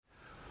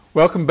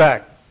Welcome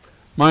back.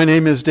 My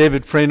name is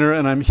David Frainer,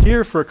 and I'm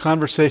here for a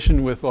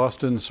conversation with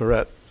Austin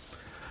Surrett.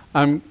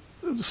 I'm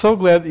so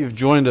glad that you've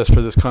joined us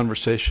for this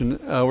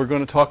conversation. We're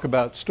going to talk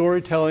about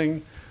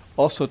storytelling,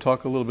 also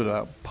talk a little bit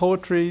about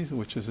poetry,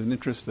 which is an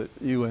interest that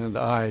you and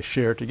I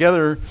share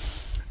together.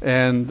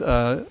 And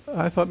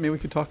I thought maybe we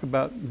could talk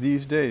about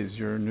These Days,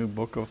 your new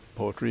book of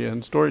poetry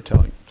and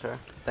storytelling. Sure.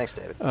 Thanks,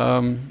 David.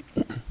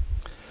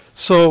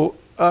 So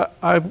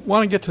I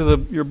want to get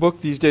to your book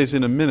These Days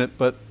in a minute,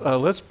 but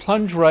let's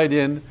plunge right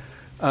in.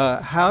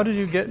 How did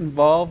you get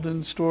involved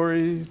in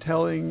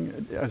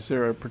storytelling? Is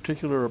there a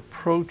particular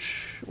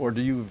approach, or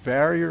do you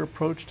vary your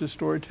approach to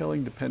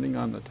storytelling depending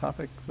on the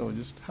topic? So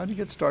just how do you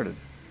get started?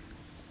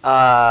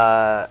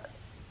 I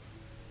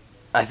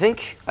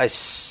think I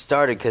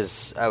started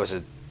because I was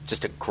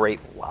just a great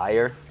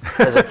liar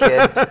as a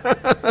kid.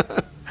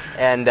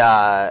 And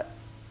I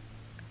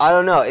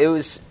don't know, it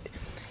was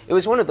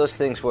one of those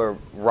things where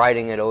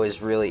writing had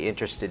always really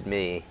interested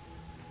me,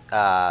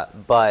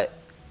 but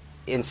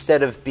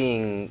instead of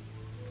being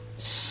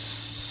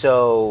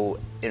so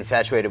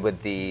infatuated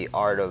with the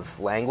art of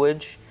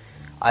language,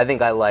 I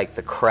think I like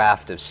the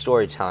craft of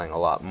storytelling a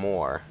lot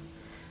more,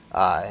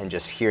 and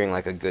just hearing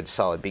like a good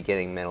solid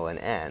beginning, middle, and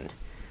end.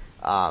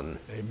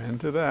 Amen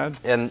to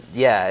that. And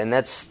yeah, and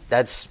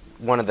that's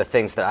one of the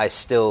things that I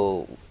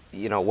still,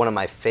 one of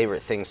my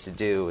favorite things to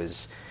do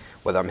is,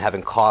 whether I'm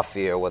having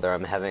coffee or whether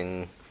I'm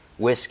having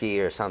whiskey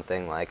or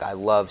something, like I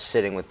love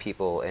sitting with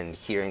people and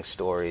hearing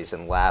stories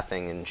and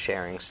laughing and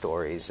sharing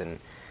stories, and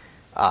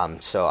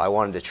so I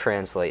wanted to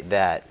translate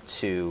that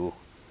to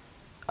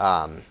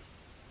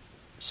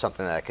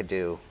something that I could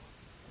do,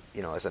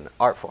 as an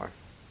art form.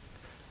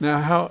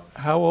 Now,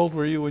 how old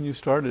were you when you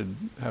started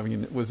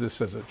having? Was this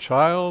as a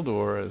child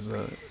or as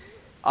a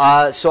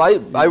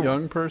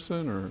young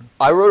person? Or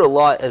I wrote a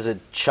lot as a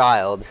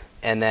child,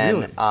 and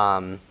then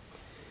really?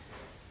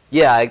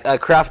 Yeah, I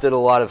crafted a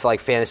lot of like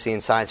fantasy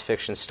and science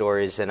fiction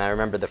stories, and I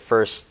remember the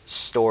first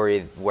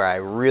story where I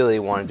really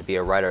wanted to be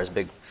a writer. I was a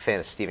big fan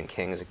of Stephen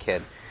King as a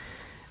kid,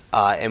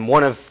 and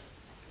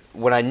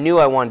when I knew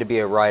I wanted to be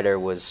a writer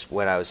was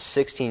when I was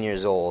 16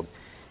 years old,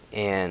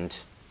 and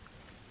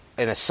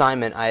an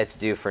assignment I had to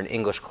do for an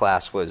English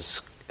class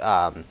was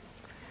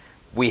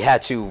we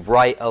had to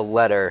write a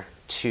letter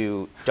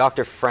to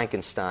Dr.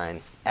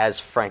 Frankenstein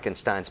as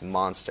Frankenstein's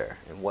monster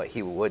and what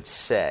he would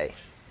say.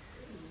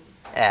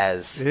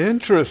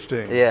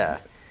 Interesting. Yeah.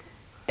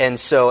 And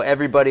so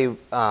everybody,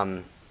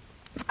 I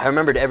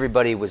remembered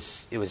it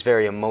was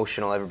very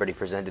emotional. Everybody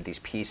presented these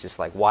pieces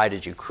like, why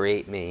did you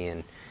create me?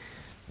 And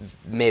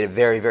made it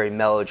very, very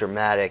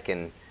melodramatic.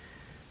 And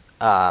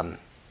I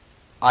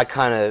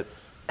kind of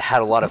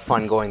had a lot of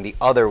fun going the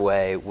other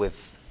way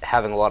with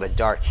having a lot of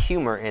dark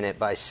humor in it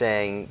by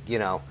saying,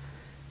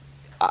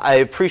 I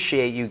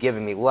appreciate you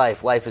giving me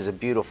life. Life is a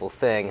beautiful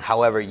thing.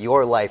 However,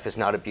 your life is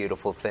not a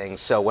beautiful thing.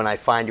 So when I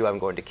find you, I'm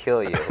going to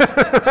kill you.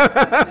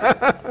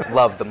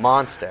 Love the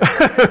monster.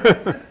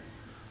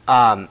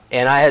 And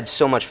I had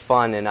so much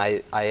fun, and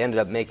I ended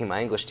up making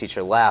my English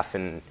teacher laugh,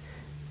 and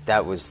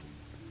that was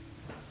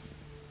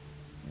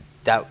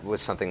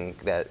something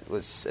that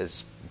was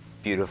as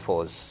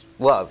beautiful as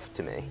love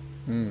to me.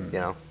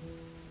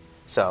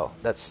 So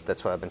that's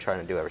what I've been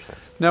trying to do ever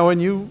since. Now, when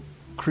you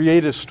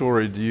create a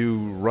story, do you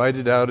write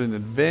it out in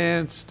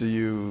advance? Do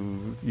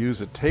you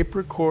use a tape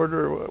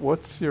recorder?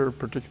 What's your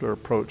particular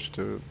approach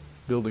to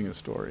building a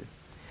story?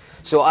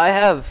 So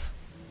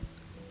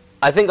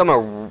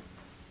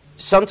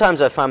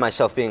sometimes I find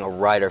myself being a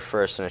writer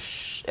first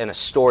and a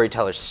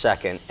storyteller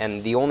second,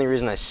 and the only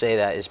reason I say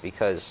that is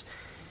because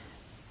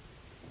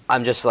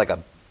I'm just like a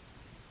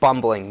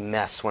bumbling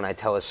mess when I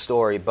tell a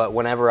story, but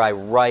whenever I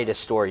write a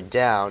story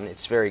down,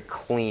 it's very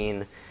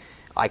clean.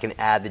 I can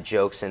add the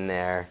jokes in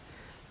there.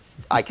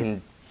 I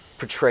can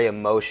portray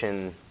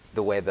emotion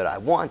the way that I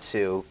want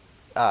to,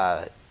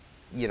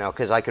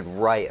 because I could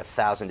write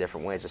 1,000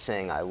 different ways of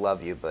saying I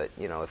love you, but,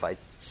 if I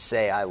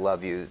say I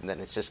love you, then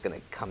it's just going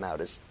to come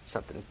out as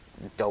something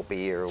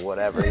dopey or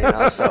whatever,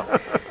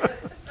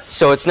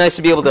 So it's nice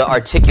to be able to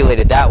articulate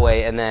it that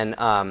way, and then,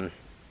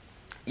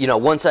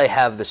 once I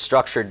have the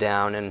structure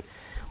down and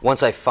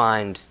once I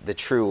find the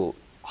true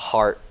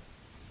heart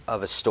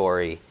of a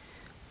story,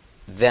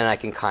 then I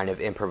can kind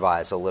of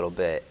improvise a little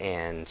bit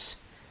and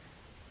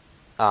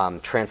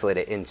translate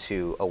it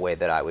into a way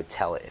that I would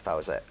tell it if I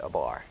was at a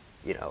bar,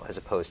 as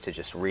opposed to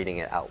just reading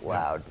it out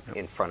loud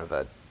in front of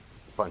a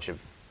bunch of,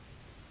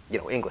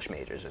 English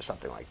majors or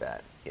something like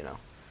that,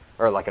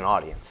 or like an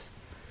audience.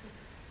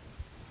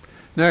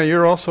 Now,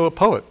 you're also a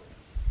poet.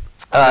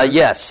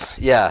 Yes,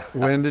 yeah.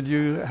 How did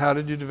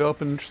you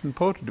develop an interest in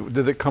poetry?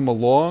 Did it come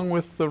along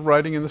with the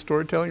writing and the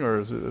storytelling, or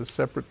is it a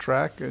separate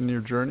track in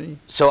your journey?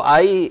 So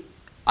I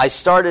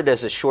started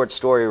as a short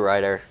story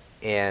writer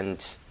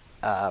and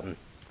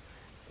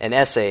an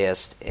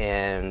essayist,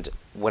 and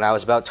when I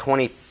was about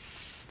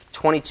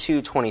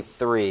 22,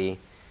 23,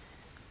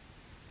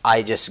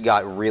 I just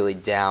got really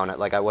down.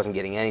 Like, I wasn't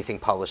getting anything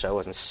published. I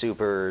wasn't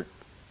super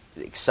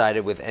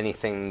excited with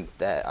anything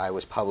that I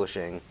was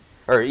publishing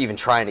or even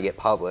trying to get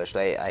published.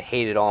 I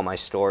hated all my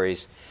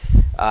stories,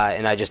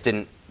 and I just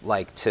didn't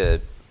like to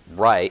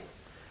write.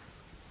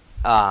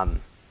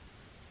 And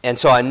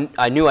so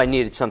I knew I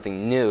needed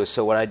something new,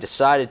 so what I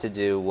decided to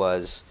do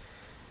was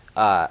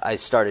I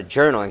started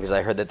journaling, because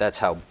I heard that that's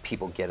how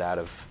people get out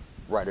of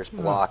writer's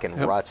block and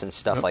ruts and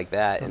stuff like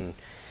that.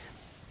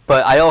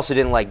 But I also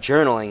didn't like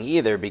journaling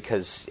either,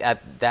 because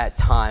at that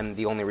time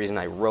the only reason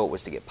I wrote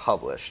was to get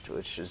published,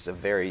 which is a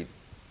very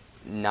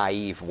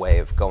naive way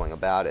of going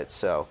about it.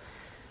 So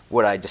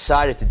what I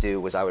decided to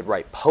do was I would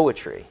write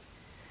poetry,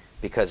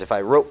 because if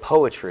I wrote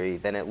poetry,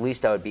 then at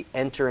least I would be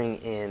entering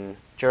in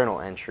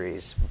journal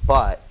entries,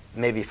 but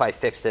maybe if I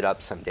fixed it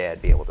up someday,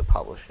 I'd be able to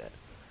publish it.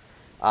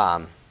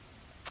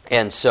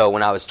 And so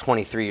when I was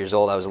 23 years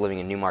old, I was living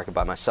in Newmarket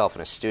by myself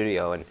in a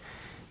studio, and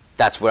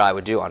that's what I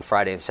would do on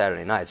Friday and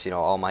Saturday nights. You know,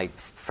 all my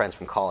friends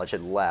from college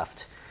had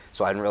left,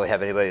 so I didn't really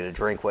have anybody to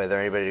drink with or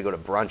anybody to go to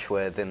brunch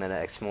with in the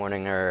next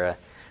morning or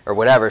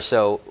whatever.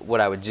 So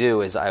what I would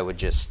do is I would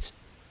just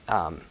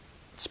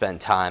spend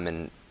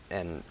time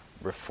and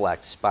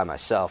reflect by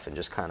myself and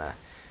just kind of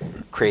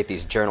create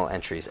these journal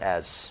entries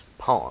as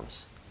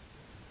poems.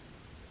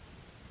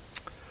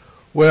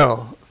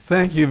 Well,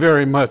 thank you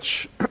very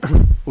much.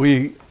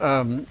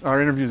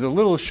 Our interview is a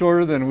little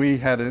shorter than we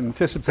had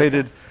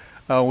anticipated.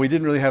 We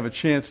didn't really have a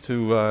chance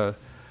to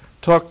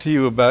talk to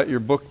you about your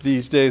book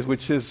These Days,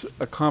 which is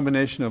a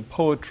combination of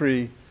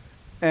poetry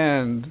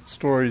and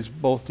stories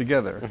both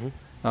together.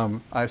 Mm-hmm.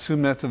 I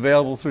assume that's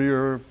available through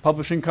your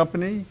publishing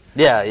company?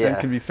 Yeah. And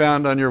can be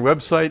found on your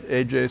website,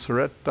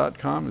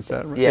 ajsurrett.com, is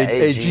that right? Yeah,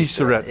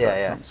 agsurrett.com,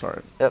 yeah.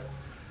 Sorry. Yep.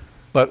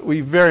 But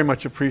we very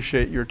much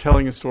appreciate your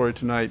telling a story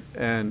tonight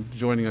and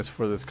joining us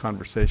for this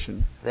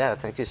conversation. Yeah,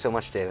 thank you so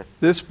much, David.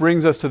 This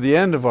brings us to the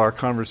end of our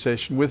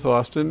conversation with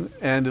Austin,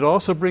 and it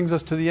also brings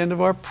us to the end of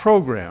our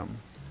program.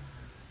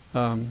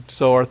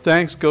 So our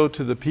thanks go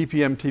to the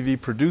PPM TV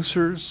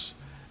producers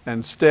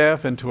and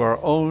staff, and to our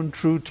own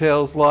True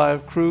Tales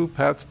Live crew,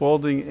 Pat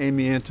Spaulding,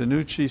 Amy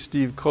Antonucci,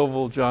 Steve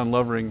Koval, John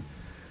Lovering,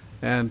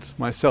 and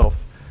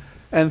myself.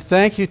 And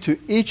thank you to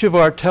each of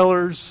our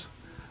tellers,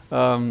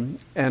 and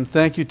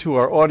thank you to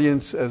our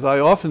audience. As I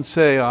often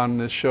say on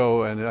this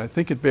show, and I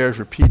think it bears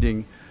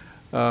repeating,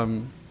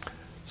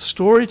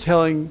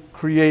 storytelling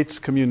creates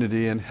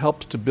community and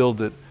helps to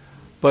build it,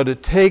 but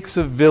it takes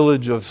a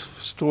village of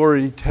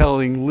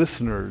storytelling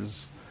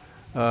listeners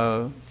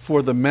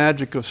for the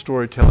magic of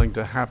storytelling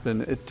to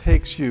happen. It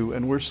takes you,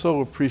 and we're so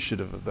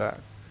appreciative of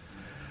that.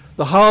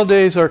 The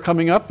holidays are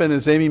coming up, and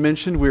as Amy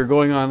mentioned, we're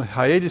going on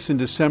hiatus in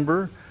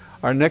December.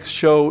 Our next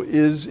show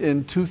is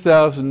in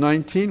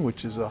 2019,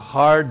 which is a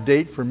hard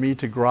date for me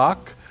to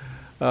grok.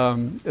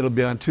 It'll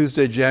be on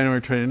Tuesday,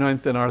 January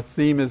 29th, and our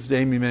theme, as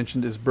Amy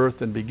mentioned, is Birth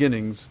and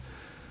Beginnings.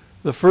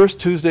 The first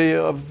Tuesday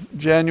of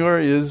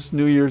January is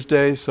New Year's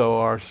Day, so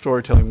our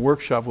storytelling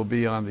workshop will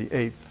be on the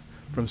 8th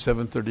from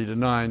 7:30 to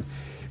 9.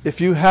 If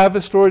you have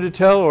a story to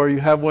tell or you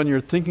have one you're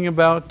thinking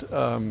about,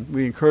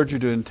 we encourage you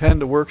to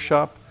attend a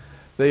workshop.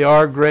 They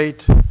are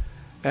great.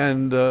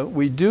 And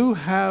we do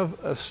have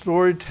a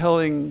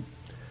storytelling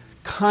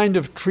kind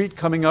of treat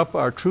coming up.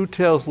 Our True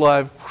Tales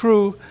Live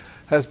crew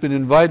has been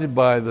invited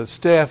by the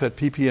staff at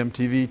PPM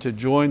TV to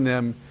join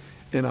them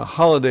in a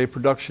holiday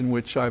production,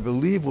 which I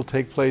believe will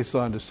take place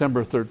on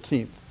December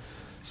 13th.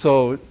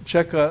 So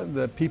check out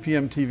the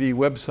PPM TV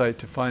website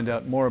to find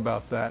out more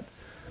about that.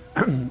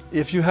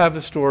 If you have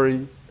a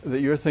story that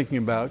you're thinking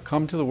about,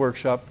 come to the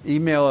workshop.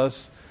 Email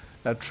us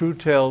at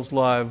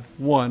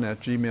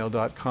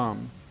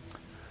truetaleslive1@gmail.com.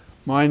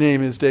 My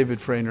name is David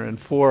Frainer, and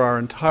for our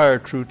entire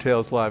True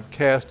Tales Live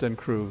cast and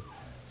crew,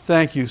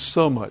 thank you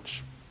so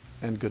much,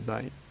 and good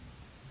night.